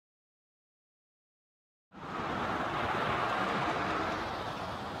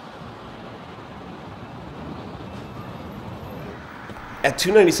At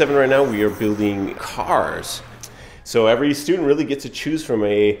 297 right now, we are building cars. So every student really gets to choose from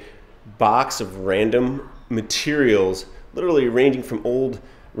a box of random materials, literally ranging from old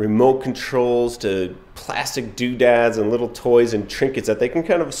remote controls to plastic doodads and little toys and trinkets that they can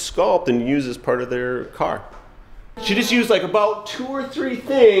kind of sculpt and use as part of their car. You just use like about 2 or 3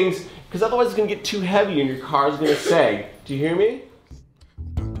 things, because otherwise it's going to get too heavy and your car is going to sag. Do you hear me?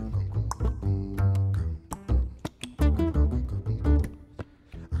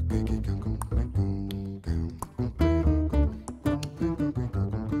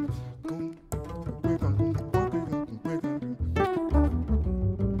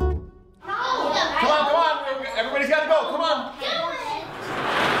 Everybody's got to go. Come on.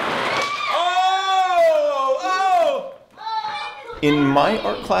 In my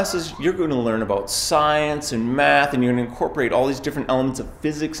art classes, you're going to learn about science and math, and you're going to incorporate all these different elements of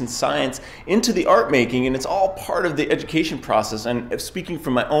physics and science into the art making, and it's all part of the education process. And speaking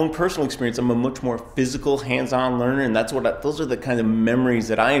from my own personal experience, I'm a much more physical, hands-on learner, and those are the kind of memories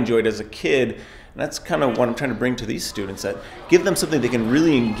that I enjoyed as a kid. And that's kind of what I'm trying to bring to these students, that give them something they can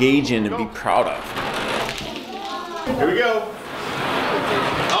really engage in and be proud of. Here we go.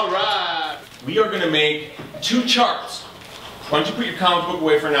 All right. We are going to make 2 charts. Why don't you put your comic book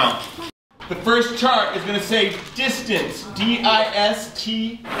away for now? The first chart is going to say distance,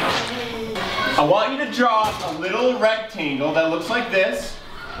 D-I-S-T. I want you to draw a little rectangle that looks like this.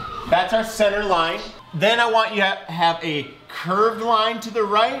 That's our center line. Then I want you to have a curved line to the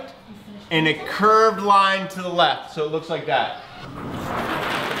right and a curved line to the left. So it looks like that.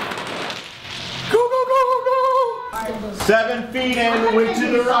 Go, go, go, go, go! 7 feet and went to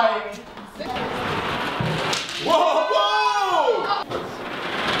the right. Whoa, whoa!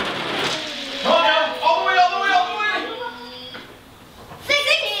 Come on now, all the way, all the way, all the way!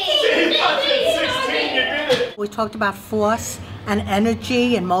 16! 16, you did it! We talked about force and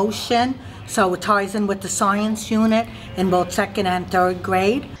energy and motion, so it ties in with the science unit in both 2nd and 3rd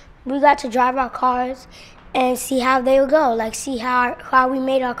grade. We got to drive our cars and see how they would go, like see how we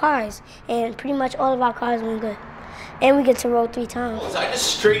made our cars. And pretty much all of our cars went good. And we get to roll 3 times. I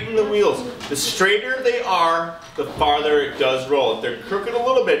just straighten the wheels. The straighter they are, the farther it does roll. If they're crooked a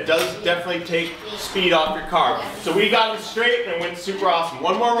little bit, it does definitely take speed off your car. So we got them straight and it went super awesome.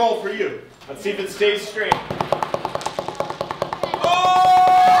 One more roll for you. Let's see if it stays straight.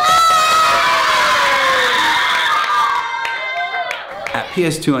 At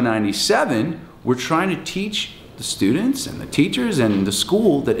PS297, we're trying to teach the students and the teachers and the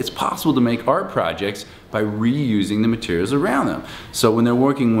school that it's possible to make art projects by reusing the materials around them. So when they're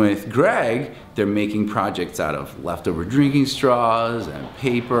working with Greg, they're making projects out of leftover drinking straws and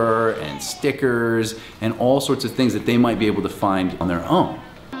paper and stickers and all sorts of things that they might be able to find on their own.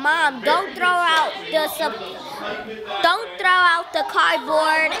 Mom, don't throw out the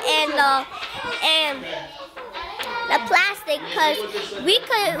cardboard and the plastic, because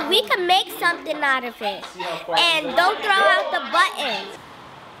we could make something out of it. And don't throw out the buttons.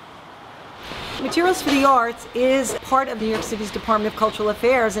 Materials for the Arts is part of New York City's Department of Cultural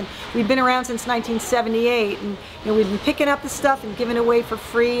Affairs, and we've been around since 1978, and we've been picking up the stuff and giving it away for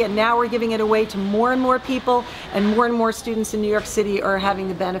free, and now we're giving it away to more and more people, and more students in New York City are having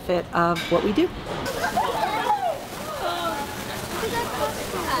the benefit of what we do.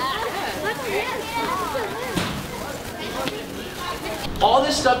 All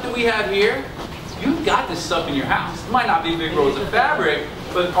this stuff that we have here, you've got this stuff in your house. It might not be big rolls of fabric,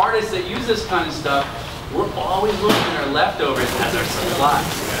 but artists that use this kind of stuff, we're always looking at our leftovers as our supply.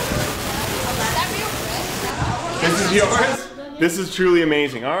 This is yours? This is truly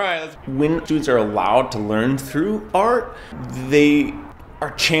amazing. All right. When students are allowed to learn through art, they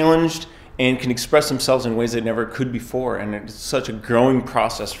are challenged and can express themselves in ways they never could before. And it's such a growing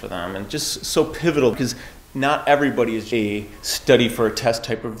process for them, and just so pivotal, because not everybody is a study for a test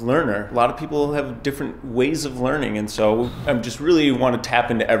type of learner. A lot of people have different ways of learning, and so I just really want to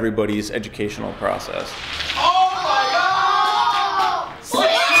tap into everybody's educational process.